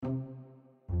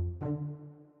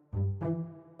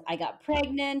I got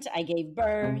pregnant, I gave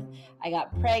birth, I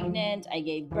got pregnant, I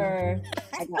gave birth,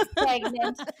 I got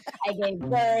pregnant, I gave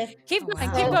birth. Keep Oh, going,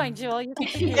 wow. keep So going, Jewel. You can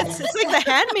do It's this. like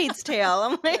The Handmaid's Tale.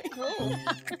 I'm like, oh.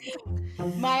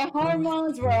 my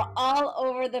hormones were all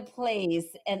over the place,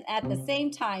 and at the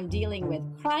same time dealing with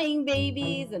crying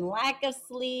babies and lack of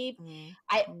sleep.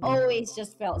 I always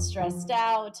just felt stressed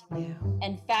out. Yeah.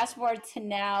 And fast forward to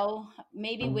now,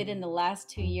 maybe within the last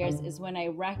 2 years is when I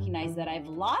recognized that I've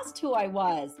lost who I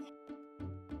was.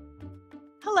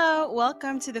 Hello,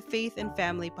 welcome to the Faith and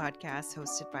Family Podcast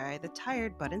hosted by the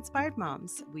Tired But Inspired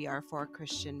Moms. We are 4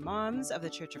 Christian moms of the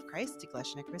Church of Christ,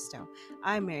 Iglesia Ni Cristo.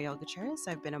 I'm Mariel Gutierrez.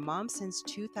 I've been a mom since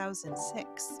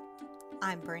 2006.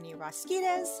 I'm Bernie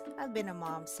Rosquitez. I've been a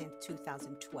mom since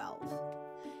 2012.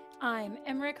 I'm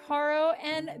Emmerich Haro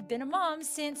and been a mom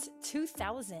since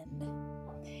 2000.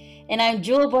 And I'm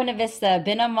Jewel Buenavista,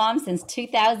 been a mom since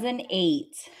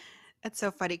 2008. It's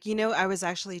so funny. You know, I was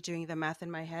actually doing the math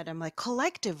in my head. I'm like,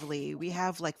 collectively, we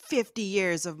have like 50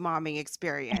 years of momming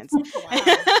experience.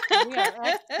 Wow, we are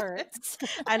experts.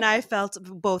 And I felt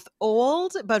both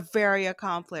old but very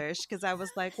accomplished because I was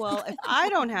like, well, if I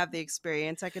don't have the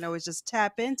experience, I can always just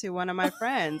tap into one of my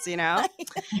friends, you know?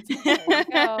 There you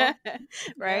go.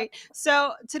 Right?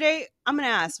 So today I'm going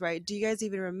to ask, right? Do you guys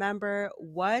even remember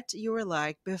what you were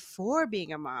like before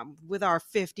being a mom with our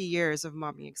 50 years of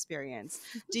momming experience?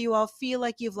 Do you all feel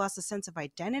like you've lost a sense of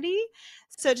identity?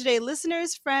 So today,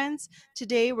 listeners, friends,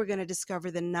 today we're going to discover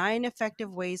the 9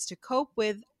 effective ways to cope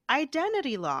with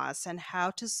identity loss and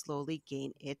how to slowly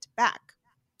gain it back.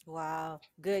 Wow,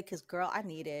 good, because girl, I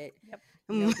need it. Yep.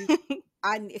 You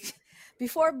know,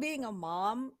 before being a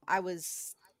mom, I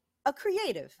was a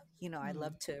creative. You know, I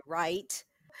love to write.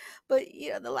 But,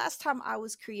 the last time I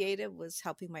was creative was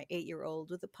helping my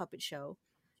 8-year-old with a puppet show.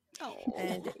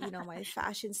 And, my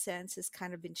fashion sense has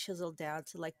kind of been chiseled down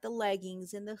to like the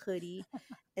leggings and the hoodie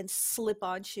and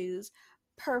slip-on shoes,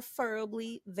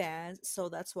 preferably Vans. So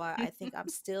that's why I think I'm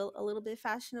still a little bit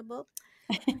fashionable.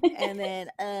 And then,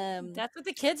 That's what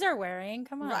the kids are wearing.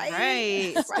 Come on.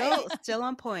 Right. Right. Still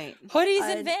on point. Hoodies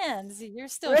and Vans. You're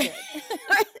still Right.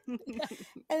 good.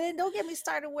 And then don't get me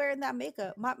started wearing that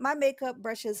makeup. My makeup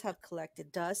brushes have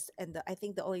collected dust, and I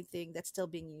think the only thing that's still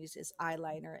being used is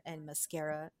eyeliner and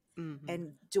mascara. Mhm.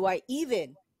 And do I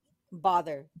even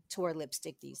bother to wear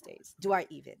lipstick these days? Do I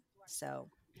even? So,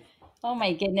 Oh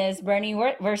my goodness, Bernie,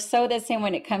 we're so the same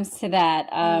when it comes to that.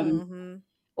 mhm.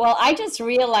 Well, I just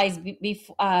realized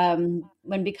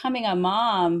when becoming a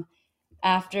mom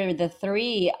after the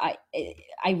 3,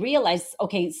 I realized,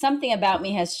 okay, something about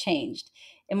me has changed.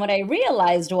 And what I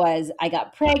realized was I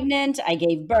got pregnant, I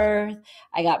gave birth,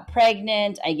 I got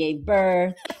pregnant, I gave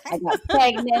birth, I got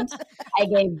pregnant, I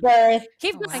gave birth.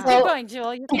 Keep Oh, going, wow. keep going,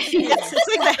 Jewel. You can do It's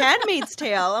this. like The Handmaid's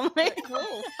Tale. I'm like,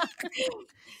 oh.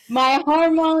 My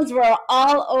hormones were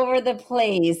all over the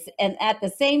place, and at the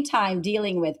same time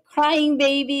dealing with crying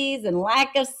babies and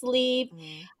lack of sleep.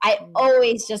 I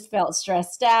always just felt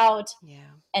stressed out. Yeah.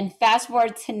 And fast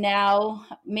forward to now,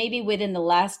 maybe within the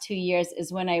last 2 years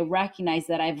is when I recognized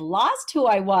that I've lost who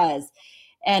I was.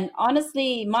 And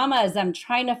honestly, mamas, I'm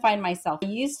trying to find myself. I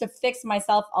used to fix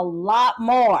myself a lot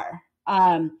more.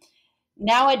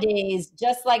 Nowadays,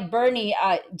 just like Bernie,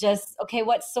 just, okay,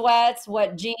 what sweats,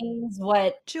 what jeans,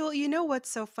 what. Jewel, you know what's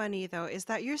so funny though is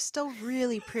that you're still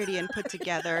really pretty and put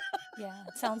together. Yeah,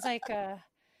 it sounds like, a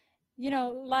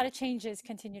lot of changes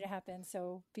continue to happen.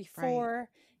 So before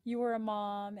you were a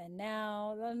mom and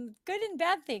now good and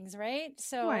bad things, right?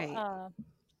 So Right.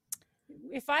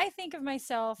 if I think of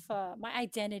myself, my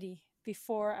identity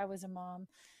before I was a mom,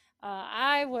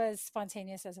 I was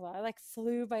spontaneous as well. I like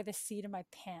flew by the seat of my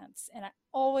pants and I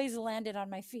always landed on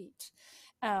my feet.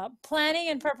 Planning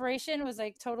and preparation was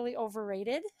like totally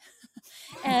overrated.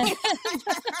 And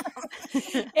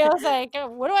it was like,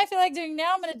 what do I feel like doing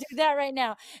now? I'm going to do that right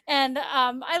now. And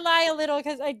I lie a little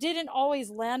because I didn't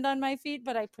always land on my feet,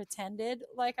 but I pretended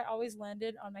like I always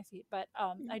landed on my feet. But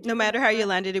I do No matter how you remember-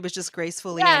 landed, it was just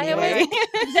gracefully Yeah, it anyway.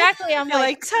 was exactly. I'm You're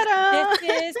like, ta-da!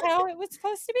 this is how it was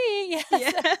supposed to be. Yes.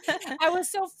 Yeah. I was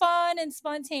so fun and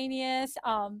spontaneous.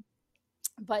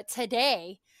 But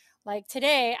today,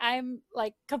 I'm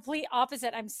like complete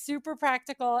opposite. I'm super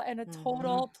practical and a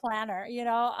total planner,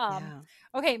 Yeah.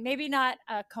 Okay, maybe not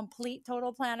a complete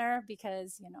total planner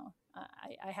because,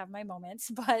 I have my moments,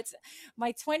 but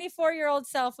my 24-year-old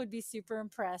self would be super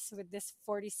impressed with this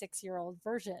 46-year-old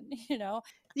version, You know,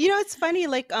 it's funny.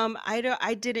 Like,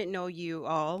 I didn't know you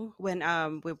all when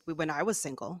when I was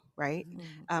single, right?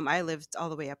 I lived all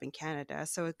the way up in Canada,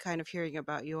 so kind of hearing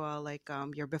about you all, like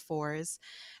your befores,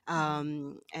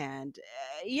 and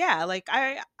yeah, like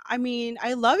I I mean,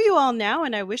 I love you all now,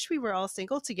 and I wish we were all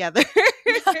single together.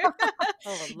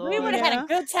 Oh We would Lord. have had a Yeah.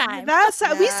 good time.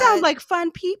 We sound Yes. like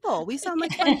fun people. We sound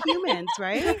like fun humans,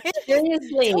 right?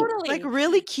 Seriously. Like Totally.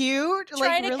 really cute, like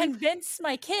Trying to really, convince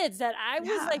my kids that I was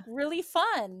yeah, like really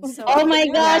fun. So Oh my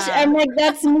gosh. yeah, I'm like,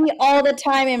 that's me all the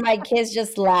time. And my kids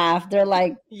just laugh. They're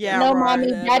like, yeah, no,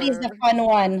 mommy, right. daddy's the Whatever. fun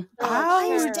one. they're like, Why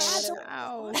is sure, Ouch. dad whatever. the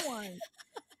Ouch. fun one?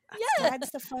 That's tough.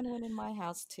 Dad's the fun one in my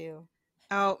house too.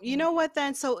 Oh, you Yeah. know what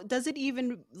then? So does it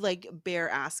even like bear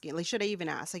asking? Like, should I even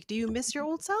ask? Like, do you miss your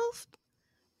old self?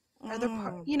 Are there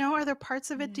Mm, are there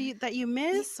parts of it yeah. that you You,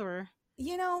 miss or?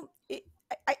 you know,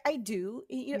 I do.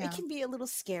 You know, it Yeah. can be a little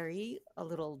scary, a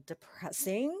little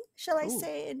depressing, shall I Oh.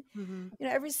 say? And Mm-hmm.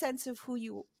 every sense of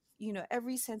who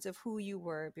every sense of who you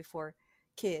were before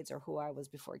kids or who I was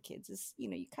before kids is,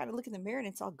 you kind of look in the mirror and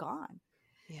it's all gone.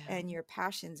 Yeah. And your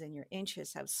passions and your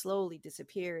interests have slowly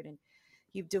disappeared, and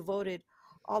you've devoted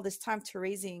all this time to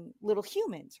raising little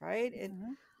humans, right? And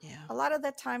Mhm. Yeah. a lot of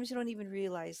the times you don't even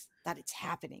realize that it's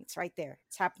happening. It's right there.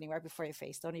 It's happening right before your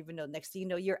face. Don't even know. Next thing you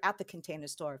know, you're at the Container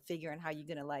Store figuring how you're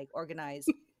gonna like organize,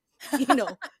 you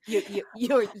know,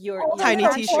 your All Tiny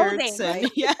your pantry, t-shirts clothing. and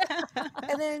right? yeah.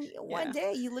 And then one Yeah.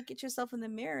 day you look at yourself in the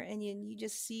mirror and you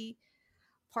just see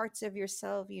parts of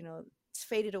yourself, it's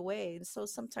faded away. And so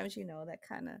sometimes, that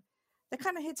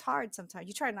kind of hits hard sometimes.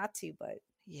 You try not to, but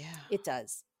Yeah. it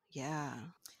does. Yeah.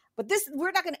 But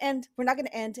we're not going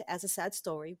to end as a sad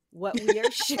story. What we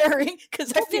are sharing,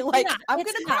 because I feel like I'm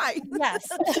It's going to not. cry. Yes.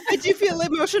 I do feel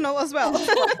emotional as well.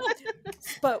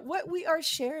 But what we are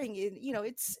sharing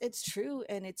is, it's true,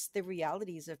 and it's the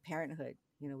realities of parenthood.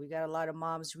 We got a lot of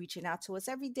moms reaching out to us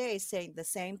every day saying the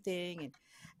same thing and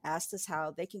asked us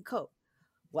how they can cope.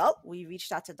 Well, we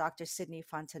reached out to Dr. Sydney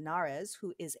Fontanares,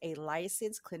 who is a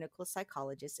licensed clinical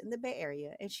psychologist in the Bay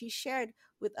Area, and she shared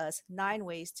with us 9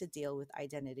 ways to deal with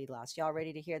identity loss. Y'all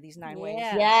ready to hear these 9 ways?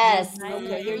 Yeah. Yes. Nine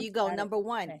Okay, here ways. you go. Got it. Number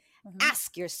one, Okay. Mhm.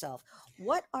 ask yourself,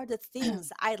 what are the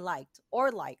things I liked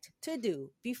to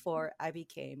do before I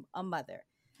became a mother?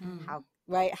 Mm.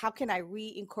 How can I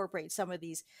reincorporate some of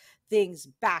these things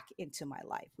back into my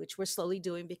life, which we're slowly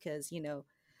doing because,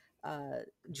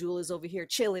 Jewel is over here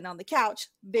chilling on the couch,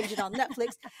 binging on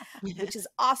Netflix, which is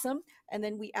awesome. And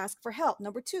then we ask for help.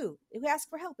 Number two, we ask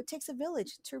for help. It takes a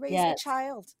village to raise a Yes.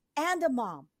 child and a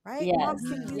mom, right? Mom Yes.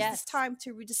 can use this Yes. time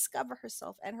to rediscover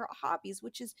herself and her hobbies,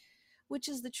 which is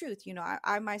the truth.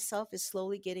 I myself is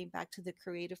slowly getting back to the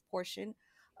creative portion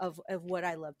of what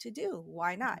I love to do.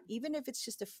 Why not? Even if it's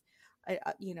just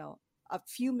a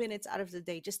few minutes out of the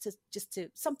day, just to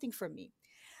something for me.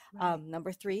 Right.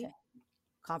 Number three, Okay.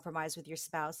 compromise with your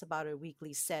spouse about a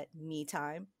weekly set me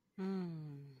time.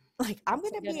 Mm. Like, I'm That's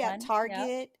a going to good be at one. Yep.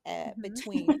 Target at Mhm.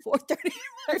 between 4:30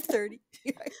 and 5:30.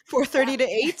 4:30 to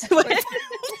 8.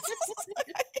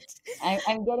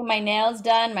 I'm getting my nails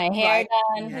done, my hair Right.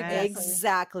 done. Yes.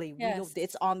 Exactly. Yes.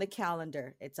 It's on the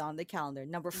calendar. It's on the calendar.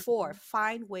 Number four,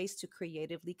 find ways to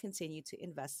creatively continue to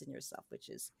invest in yourself, which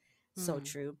is so Mm.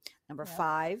 true. Number Yep.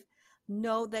 five,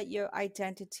 know that your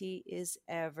identity is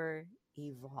ever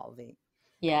evolving.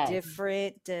 Yes.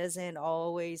 Different doesn't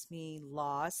always mean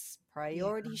loss.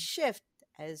 Priorities shift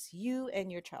as you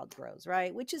and your child grows,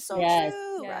 right? Which is so Yes.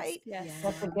 true, Yes. right? Yes.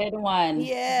 That's a Yeah. good one.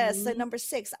 Yes. So Mhm. number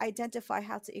six, identify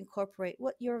how to incorporate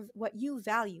what you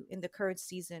value in the current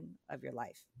season of your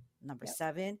life. Number Yep.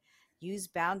 seven, use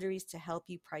boundaries to help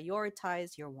you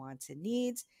prioritize your wants and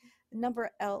needs.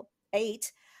 Number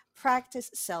eight,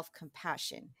 practice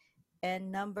self-compassion.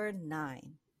 And number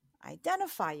nine,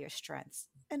 identify your strengths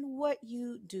and what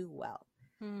you do well.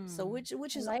 So Mm.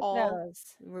 which I is like all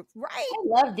those. right. I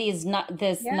love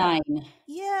this Yeah. 9.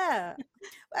 Yeah.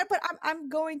 But I'm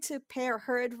going to pair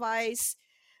her advice,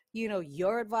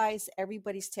 your advice,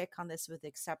 everybody's take on this with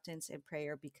acceptance and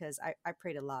prayer, because I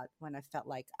prayed a lot when I felt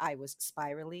like I was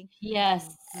spiraling.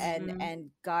 Yes. And Mhm.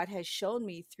 and God has shown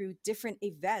me through different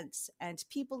events and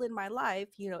people in my life,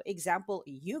 example,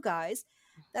 you guys,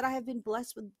 that I have been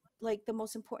blessed with like the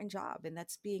most important job, and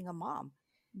that's being a mom.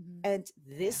 Mhm. And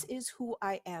this is who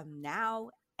I am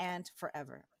now and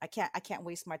forever. I can't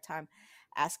waste my time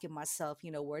asking myself,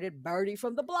 where did Birdie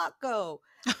from the block go?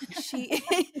 She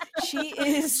she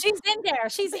is She's in there.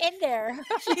 She's in there.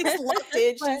 she's locked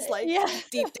in. But She's like yeah,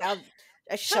 deep down.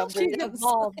 I shoved her she's down.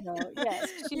 evolved though. Yes,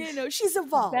 she's She's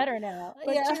evolved. better now.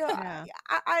 But Yeah.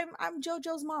 Yeah. I'm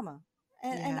JoJo's mama.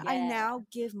 And Yeah. I Yeah. now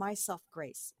give myself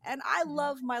grace. And I Mhm.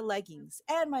 love my leggings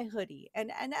and my hoodie.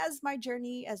 And as my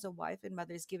journey as a wife and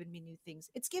mother has given me new things,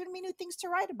 it's given me new things to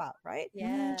write about, right? Yeah.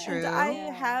 And I True.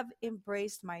 Yeah. have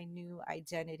embraced my new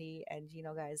identity. And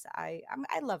guys, I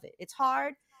love it. It's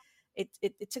hard.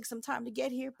 It took some time to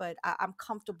get here, but I'm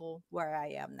comfortable where I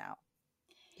am now.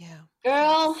 Yeah.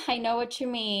 Girl, Yes. I know what you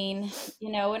mean.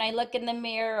 You know, when I look in the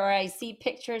mirror or I see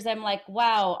pictures, I'm like,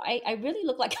 wow, I really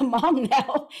look like a mom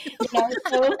now.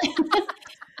 So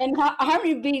and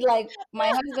Harmony would be like, my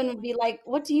husband would be like,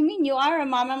 what do you mean you are a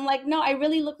mom? I'm like, no, I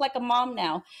really look like a mom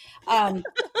now. Um,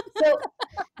 so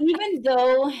even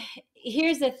though,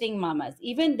 here's the thing, mamas,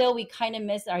 even though we kind of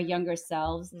miss our younger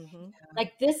selves, Mm-hmm.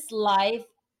 like this life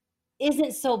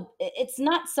isn't so, it's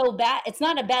not so bad. It's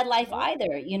not a bad life Nope.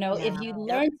 either. Yeah. If you Yep.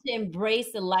 learn to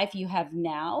embrace the life you have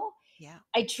now, Yeah.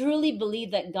 I truly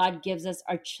believe that God gives us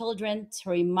our children to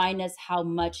remind us how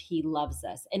much He loves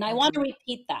us. And I want to Mm-hmm.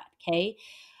 repeat that, okay?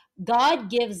 God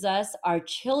gives us our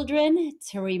children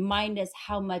to remind us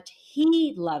how much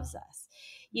He loves us.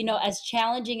 As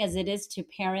challenging as it is to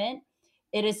parent,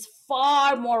 it is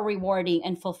far more rewarding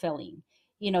and fulfilling,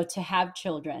 to have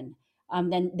children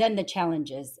than the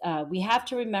challenges. We have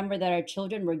to remember that our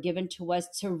children were given to us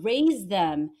to raise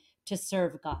them to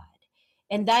serve God.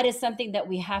 And that is something that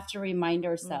we have to remind Mm-hmm.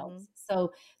 ourselves.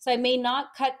 So I may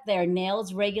not cut their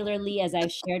nails regularly, as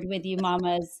I've shared with you,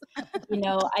 mamas.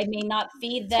 I may not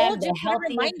feed them Told you, the put a healthiest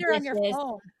reminder on your dishes.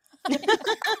 phone.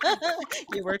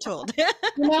 You were told.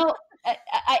 You know,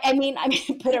 I mean,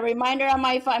 put a reminder on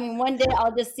my phone. I mean, one day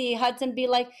I'll just see Hudson be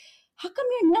like, "How come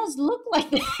your nails look like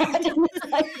that?" And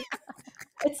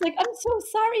it's like, I'm so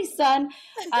sorry, son.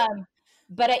 Um,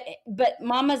 but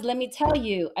mamas, let me tell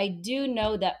you, I do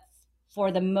know that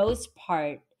for the most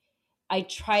part, I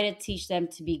try to teach them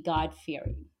to be God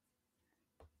fearing.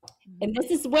 And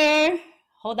this is where,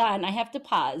 hold on, I have to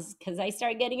pause because I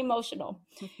start getting emotional.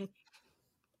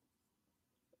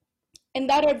 And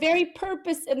that our very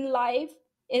purpose in life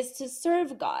is to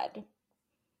serve God.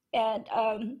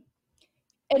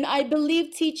 And I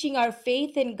believe teaching our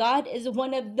faith in God is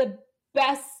one of the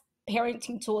best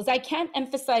parenting tools. I can't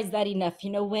emphasize that enough.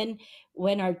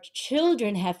 When our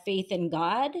children have faith in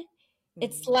God,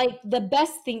 it's Mm-hmm. like the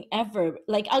best thing ever.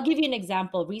 Like, I'll give you an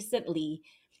example. Recently,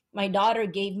 my daughter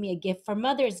gave me a gift for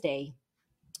Mother's Day.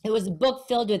 It was a book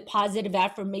filled with positive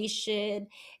affirmation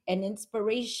and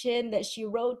inspiration that she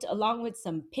wrote, along with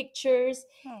some pictures.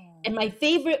 And Oh. my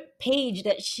favorite page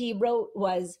that she wrote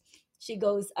was, she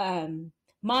goes,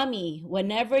 Mommy,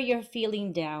 whenever you're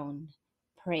feeling down,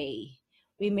 pray.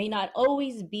 We may not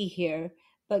always be here,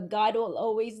 but God will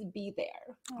always be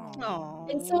there. Oh.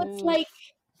 And so it's Oh. like,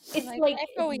 it's Like like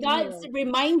it's echoing God's you.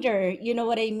 reminder, you know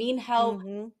what I mean? How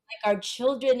Mm-hmm. our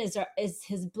children is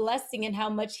His blessing, and how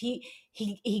much he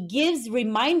gives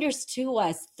reminders to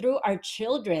us through our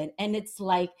children. And it's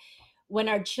like, when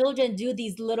our children do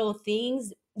these little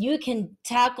things, you can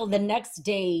tackle the next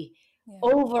day Yeah.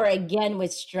 over again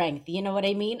with strength. You know what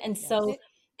I mean? And so Yes. It,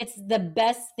 it's the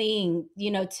best thing,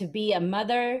 to be a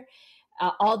mother.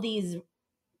 All these,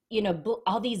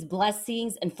 all these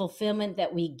blessings and fulfillment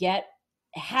that we get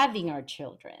having our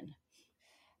children.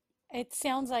 it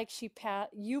sounds like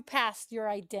you passed your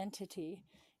identity,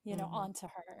 Mm-hmm. onto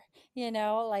her,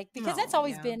 like, because that's Oh,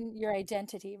 always yeah. been your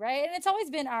identity, right? And it's always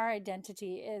been our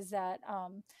identity, is that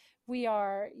we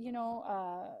are,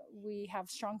 we have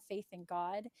strong faith in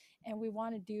God, and we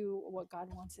want to do what God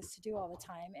wants us to do all the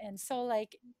time. And so,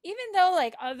 like, even though,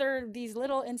 like, these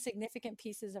little insignificant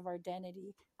pieces of our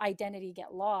identity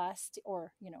get lost,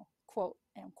 or, quote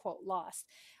unquote lost,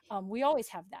 we always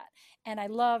have that. And I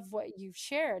love what you've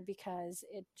shared, because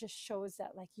it just shows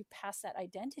that, like, you pass that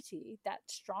identity, that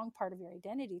strong part of your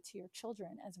identity, to your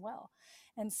children as well.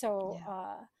 And so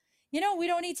Yeah. we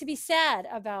don't need to be sad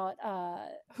about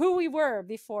who we were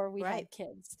before we Right. had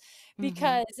kids, Mm-hmm.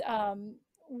 because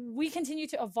we continue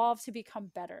to evolve to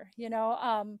become better.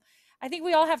 I think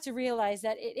we all have to realize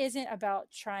that it isn't about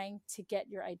trying to get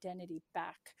your identity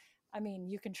back. I mean,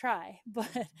 you can try, but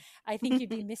I think you'd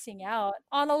be missing out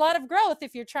on a lot of growth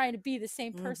if you're trying to be the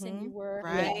same person Mm-hmm. you were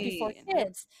Yeah. before Right. Yep.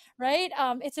 kids, right?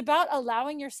 It's about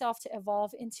allowing yourself to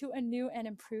evolve into a new and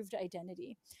improved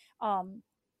identity. Um,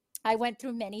 I went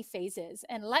through many phases,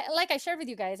 and like I shared with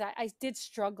you guys, I did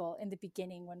struggle in the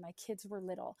beginning when my kids were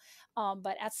little.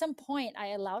 But at some point, I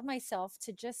allowed myself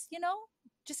to just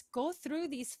go through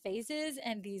these phases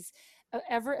and these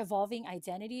ever evolving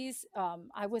identities.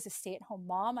 I was a stay-at-home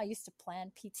mom. I used to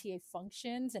plan PTA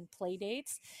functions and play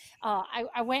dates.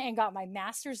 I went and got my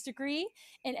master's degree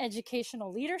in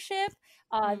educational leadership.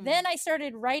 Mm. Then I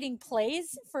started writing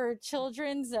plays for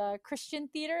children's Christian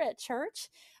theater at church.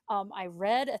 I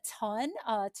read a ton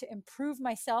to improve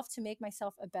myself, to make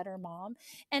myself a better mom.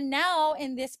 And now,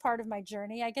 in this part of my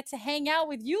journey, I get to hang out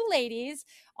with you ladies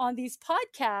on these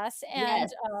podcasts, and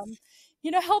Yes.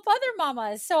 help other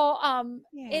mamas. So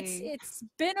Yay. it's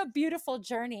been a beautiful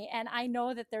journey, and I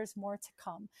know that there's more to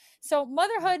come. So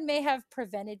motherhood may have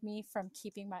prevented me from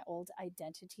keeping my old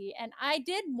identity, and I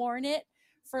did mourn it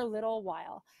for a little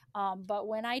while. But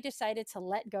when I decided to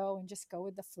let go and just go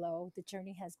with the flow, the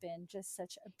journey has been just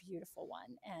such a beautiful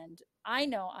one, and I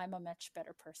know I'm a much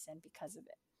better person because of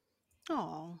it.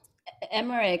 Oh,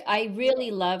 Emmerich, I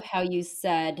really love how you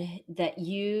said that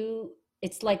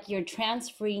it's like you're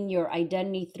transferring your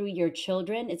identity through your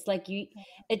children. It's like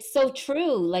it's so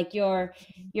true. Like your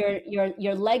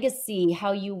legacy,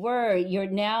 how you were, you're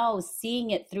now seeing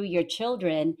it through your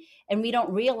children, and we don't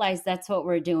realize that's what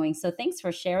we're doing. So thanks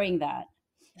for sharing that.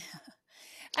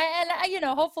 And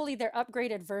hopefully they're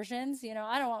upgraded versions.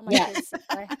 I don't want my Yeah. kids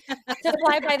to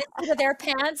fly by the seat of their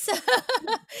pants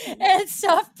and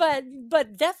stuff,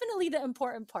 but definitely the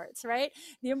important parts, right?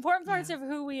 The important parts yeah. of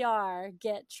who we are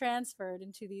get transferred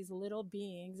into these little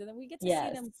beings, and then we get to see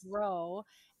Yes. them grow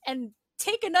and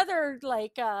take another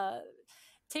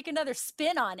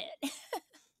spin on it.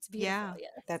 It's beautiful. Yeah. Yeah.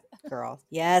 That girl.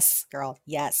 Yes, girl.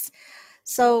 Yes.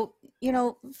 So,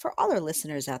 for all our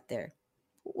listeners out there,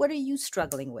 what are you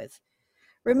struggling with?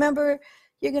 Remember,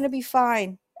 you're going to be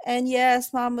fine. And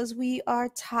yes, mamas, we are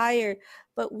tired,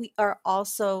 but we are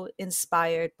also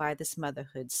inspired by this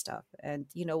motherhood stuff. And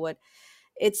you know what?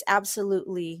 It's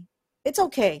absolutely, it's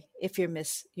okay if you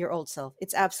miss your old self.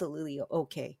 It's absolutely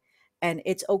okay. And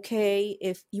it's okay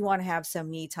if you want to have some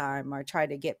me time or try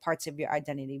to get parts of your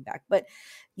identity back. But,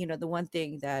 the one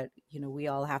thing that, we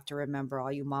all have to remember,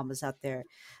 all you mamas out there,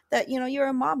 that, you're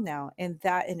a mom now. And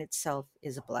that in itself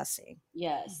is a blessing.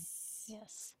 Yes.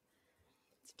 Yes.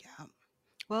 Yeah.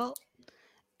 Well,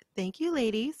 thank you,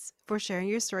 ladies, for sharing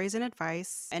your stories and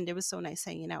advice. And it was so nice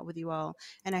hanging out with you all.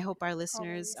 And I hope our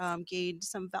listeners Always. gained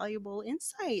some valuable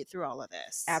insight through all of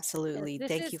this. Yes, Absolutely. this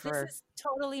Thank is you this for. is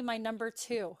totally my number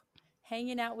two,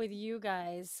 hanging out with you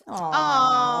guys. Yes. Aww.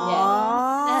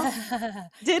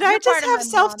 Did I You're just part of have my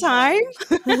self mom time? day.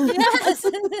 Yes.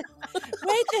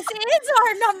 Wait, this is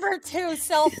our number two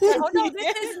self. Oh no,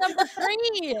 this is number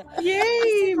three. This is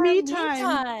Yay, our me me time.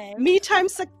 time. Me time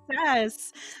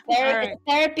success. All right. It's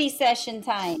therapy session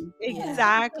time. Yeah.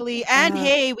 Exactly. And Uh,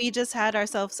 hey, we just had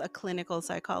ourselves a clinical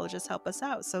psychologist help us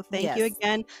out. So thank you yes.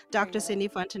 again, There you Dr. go. Cindy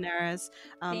Fontaneras,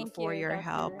 Thank for you, your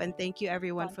help. Dr. And thank you,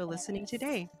 everyone, for listening Fontanes.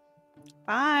 today.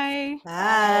 Bye.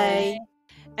 Bye. Bye.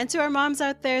 And to our moms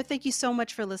out there, thank you so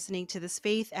much for listening to this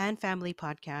Faith and Family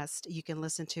podcast. You can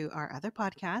listen to our other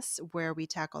podcasts where we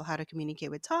tackle how to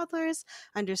communicate with toddlers,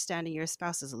 understanding your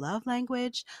spouse's love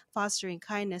language, fostering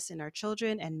kindness in our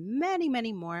children, and many,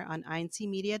 many more on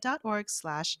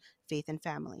incmedia.org/faith and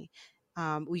family.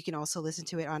 We can also listen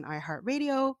to it on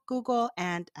iHeartRadio, Google,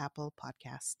 and Apple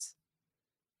Podcasts.